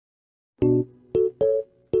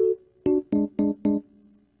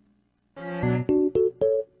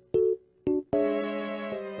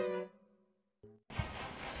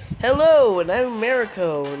Hello, and I'm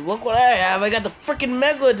Mariko, and look what I have. I got the freaking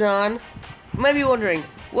Megalodon. You might be wondering,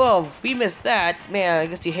 whoa, if we missed that, man, I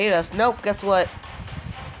guess you hate us. Nope, guess what?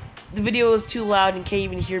 The video was too loud and can't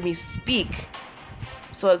even hear me speak,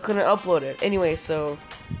 so I couldn't upload it. Anyway, so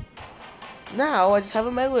now I just have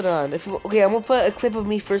a Megalodon. Okay, I'm gonna put a clip of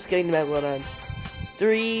me first getting the Megalodon.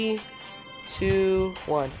 3, 2,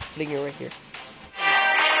 1. Putting it right here.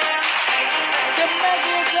 The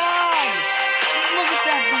Megalodon! Look at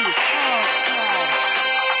that beast! Oh, God.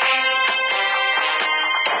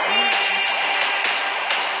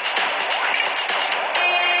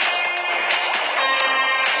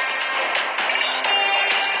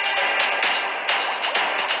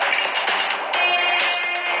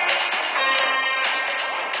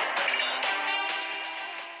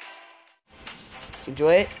 Did you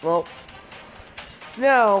enjoy it? Well,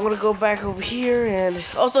 now I'm gonna go back over here and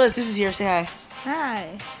also as this is here, say hi.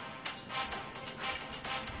 Hi.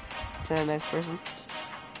 Is that a nice person?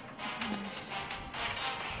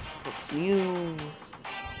 What's new?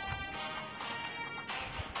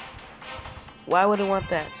 Why would I want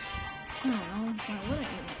that? I don't know. Why wouldn't you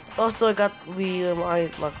want that? Also, I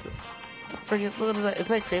locked this. Forget, look at that.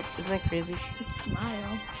 Isn't that crazy? It's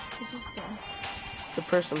Smile. It's just The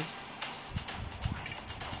person.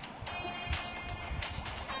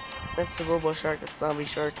 That's a robo shark, that's zombie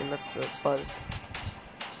shark, and that's a buzz.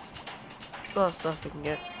 There's a lot of stuff we can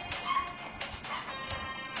get.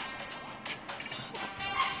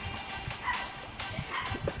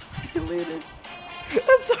 See you later.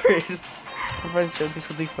 I'm sorry. My friend's showed me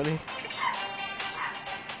something funny.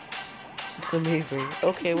 It's amazing.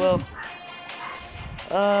 Okay, well.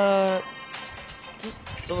 Just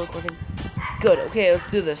still recording. Good, okay, let's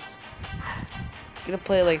do this. I'm gonna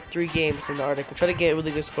play like 3 games in the Arctic and try to get a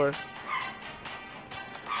really good score.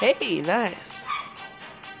 Hey, nice.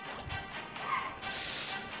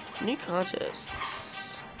 New contests.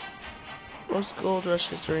 Most gold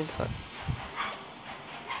rushes during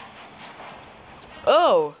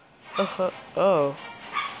Oh! Oh.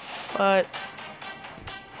 What?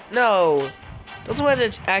 No! Don't tell me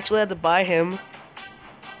I actually had to buy him.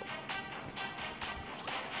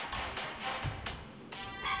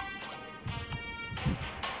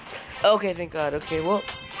 Okay, thank God. Okay, well.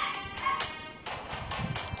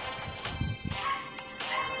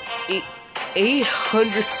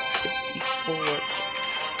 854.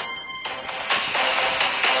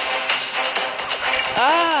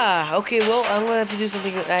 Ah, okay, well, I'm gonna have to do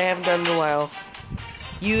something that I haven't done in a while.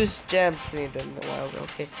 Use gems. I have done in a while ago,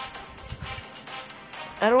 okay.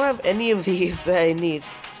 I don't have any of these that I need.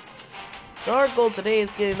 So our goal today is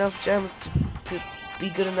get enough gems to be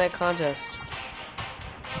good in that contest.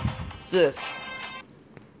 This.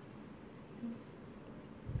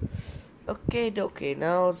 Okay,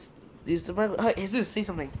 now these are my. Hi, Jesus, say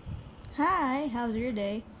something. Hi, how's your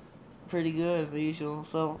day? Pretty good, the usual.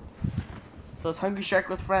 So it's Hungry Shark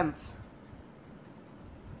with friends.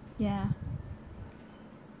 Yeah.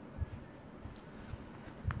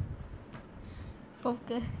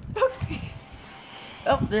 Okay. Okay.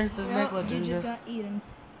 Oh, there's the Well, Megalodon. you just got eaten.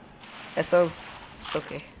 That sounds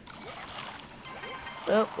okay.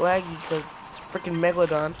 Oh, laggy because it's a freaking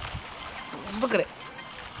Megalodon. Just look at it.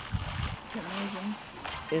 It's amazing.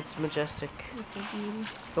 It's majestic. It's a beauty.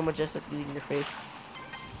 So majestic in your face.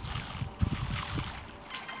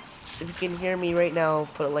 If you can hear me right now,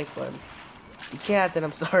 put a like button. If you can't, then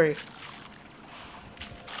I'm sorry.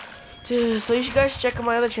 Dude, so you guys check out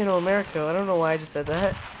my other channel, Mariko. I don't know why I just said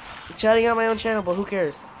that. I'm shouting out my own channel, but who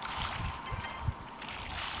cares?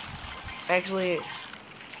 Actually,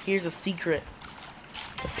 here's a secret.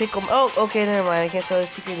 The pickle. Oh, okay, never mind. I can't tell the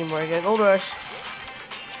secret anymore. I got Gold Rush.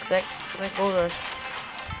 That Gold Rush.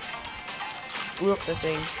 Just blew up the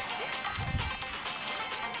thing.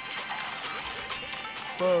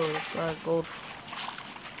 Whoa, that's a lot of gold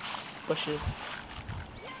bushes.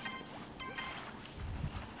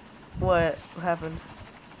 What happened?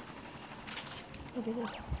 Look at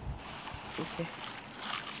this. Okay.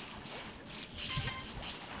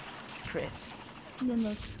 Chris. And then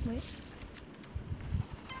look. Wait.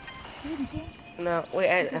 You didn't see it? No, wait,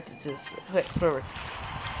 I have to do this. Wait, whatever.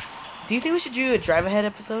 Do you think we should do a drive ahead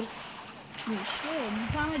episode? You should.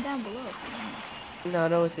 Comment down below if you want. No,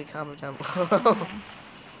 no one's gonna comment down below.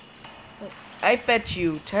 But I bet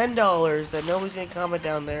you $10 that nobody's gonna comment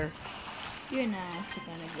down there. you're not actually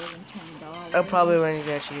gonna give him $10. I'm probably going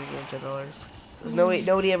to actually give him $10. There's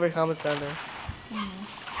nobody ever comments down there.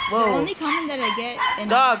 Whoa. The only comment that I get in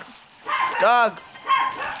Dogs! Dogs!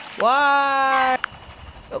 Why?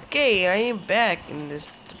 Okay, I am back, and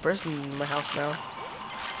there's a person in my house now.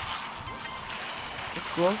 It's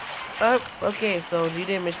cool. Okay, so you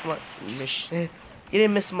didn't miss much. You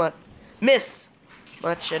didn't miss much. Miss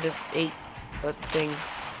much. I just ate a thing.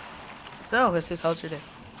 So, this is how's your day?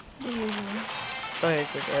 The usual. Okay,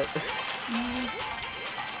 so that.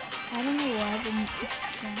 I don't know why,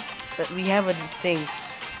 but We have a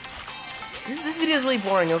distinct. This video is really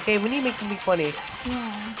boring. Okay, we need to make something funny.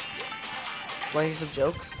 yeah. Want to hear some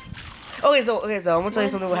jokes? Okay, so I'm gonna tell you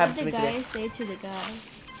something what happened to me today. What did the guy say to the guy?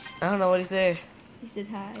 I don't know what he say. He said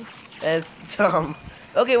hi. That's dumb.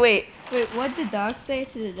 Okay, wait. Wait, what did the dog say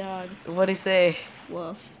to the dog? What'd he say?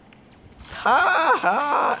 Woof. Ha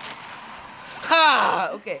ha ha.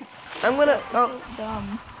 Okay, I'm gonna. So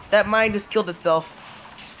dumb. That mine just killed itself.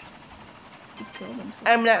 He killed himself.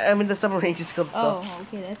 I'm not. I mean, the submarine just killed itself. Oh,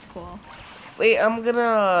 okay, that's cool. Wait, I'm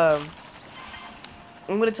gonna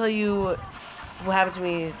tell you what happened to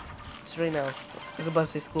me just right now. It's about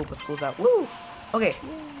to say school, but school's out. Woo! Okay.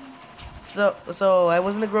 Yeah. So I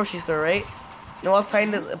was in the grocery store, right? And I walked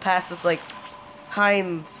past this like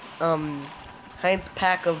Heinz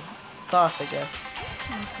pack of sauce, I guess.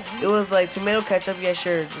 Okay. It was like tomato ketchup. Yeah,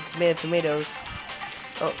 sure. It's made of tomatoes.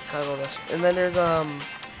 Oh, cargo rush. And then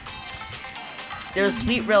there's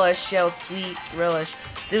sweet relish. Yeah, it's sweet relish.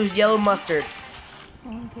 There was yellow mustard.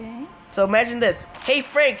 Okay. So imagine this. Hey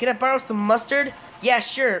Frank, can I borrow some mustard? Yeah,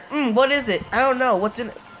 sure. What is it? I don't know. What's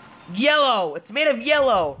in it? Yellow. It's made of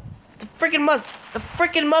yellow. The freaking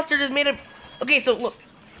mustard is made of. Okay, so look,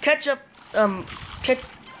 ketchup.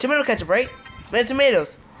 Tomato ketchup, right? Made of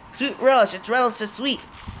tomatoes. Sweet relish. It's relish. It's sweet.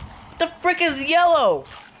 What the frick is yellow?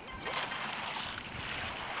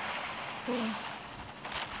 Cool.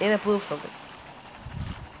 And it blew up something.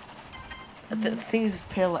 The thing is just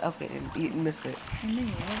parallel. Okay, you missed it.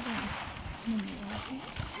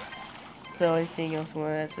 So anything else you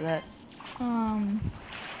want to add to that?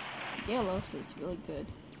 Yellow tastes really good.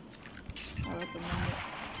 I recommend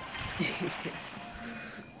it.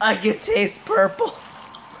 I can taste purple.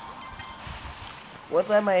 One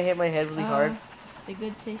time I hit my head really hard. The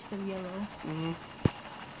good taste of yellow.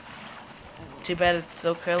 Too bad it's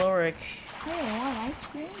so caloric. Hey, I want ice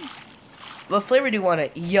cream. What flavor do you want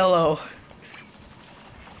it? Yellow.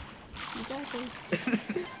 Exactly. It's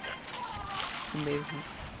amazing.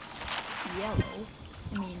 Yellow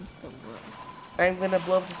means the world. I'm gonna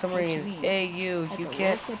blow up the Which submarine. means Hey you that the can't.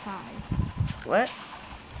 world said hi. What?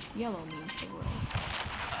 Yellow means the world.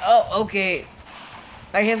 Oh, okay.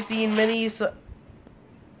 I have seen many.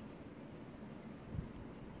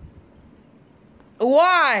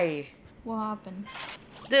 Why? What happened?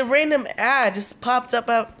 The random ad just popped up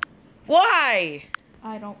out. Why?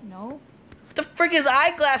 I don't know. What the frick is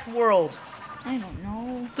Eyeglass World? I don't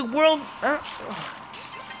know. The world. The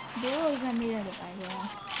world is not made out of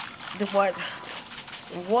eyeglass. The what?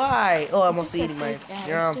 Why? Oh, I'm It's also just a eating mine. fake ad.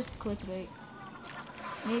 Yeah. It's just clickbait.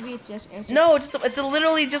 Maybe it's just everything. No, it's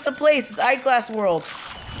literally just a place. It's Eyeglass World.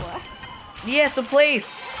 What? Yeah, it's a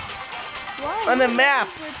place. Why? On a Why map.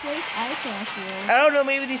 would you replace eyeglass world? I don't know.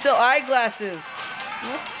 Maybe they sell eyeglasses.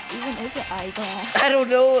 What even is an eyeglass? I don't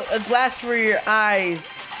know. A glass for your eyes.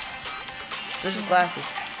 So just glasses.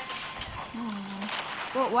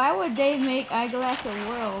 Well, why would they make eyeglass a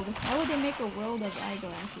world? Why would they make a world of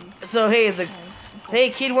eyeglasses? So hey, it's like, hey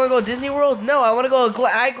kid, wanna go to Disney World? No, I wanna go to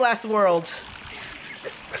Eyeglass World.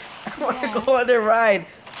 I wanna go on their ride.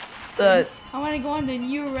 I want to go on the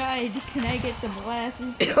new ride. Can I get some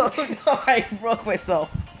glasses? Oh no, I broke myself.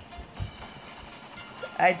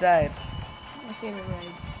 I died. My favorite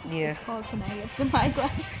ride. Yeah. It's called Can I Get Some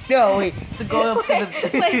Eyeglasses? No, wait. To go up to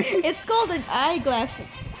the. Wait, it's called an eyeglass.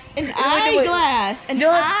 An wait. eyeglass. An No.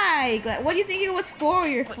 eyeglass. What do you think it was for?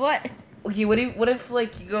 Your foot? Okay, what if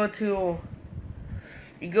like you go to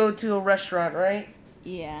a restaurant, right?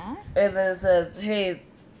 Yeah. And then it says, hey,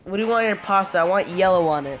 what do you want in your pasta? I want yellow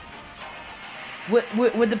on it.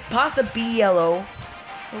 Would the pasta be yellow?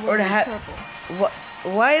 Or to have purple? what?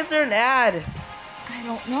 Why is there an ad? I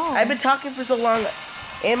don't know. I've been talking for so long,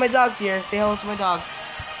 and my dog's here. Say hello to my dog.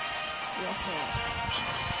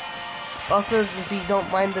 Also, if you don't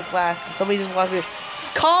mind the glass, somebody just walked in.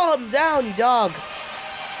 Just calm down, you dog.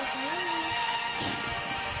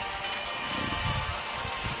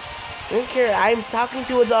 I don't care. I'm talking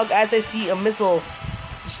to a dog as I see a missile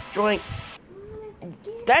destroying.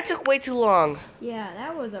 That took way too long. Yeah,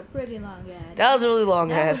 that was a pretty long ad. That was a really long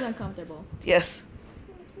That ad. was uncomfortable. Yes.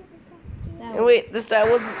 That And wait, that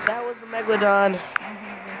was the Megalodon.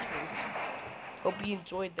 Hope you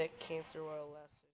enjoyed that cancer while it lasted.